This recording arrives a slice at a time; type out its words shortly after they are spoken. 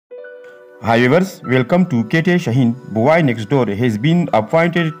Hi viewers, welcome to KT Shaheen. Boynextdoor has been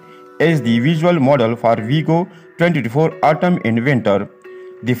appointed as the visual model for Wego 2024 Autumn and Winter.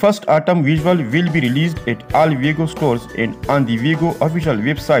 The first autumn visual will be released at all Wego stores and on the Wego official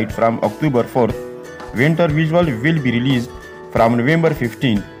website from October 4th. Winter visual will be released from November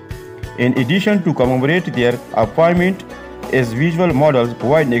 15th. In addition to commemorate their appointment as visual models,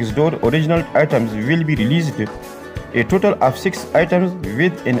 Boynextdoor original items will be released. A total of 6 items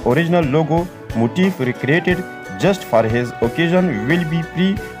with an original logo motif recreated just for his occasion will be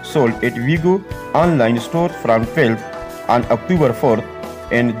pre-sold at Wego online store from 12th on October 4th,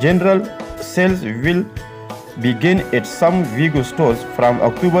 and general sales will begin at some Wego stores from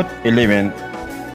October 11th.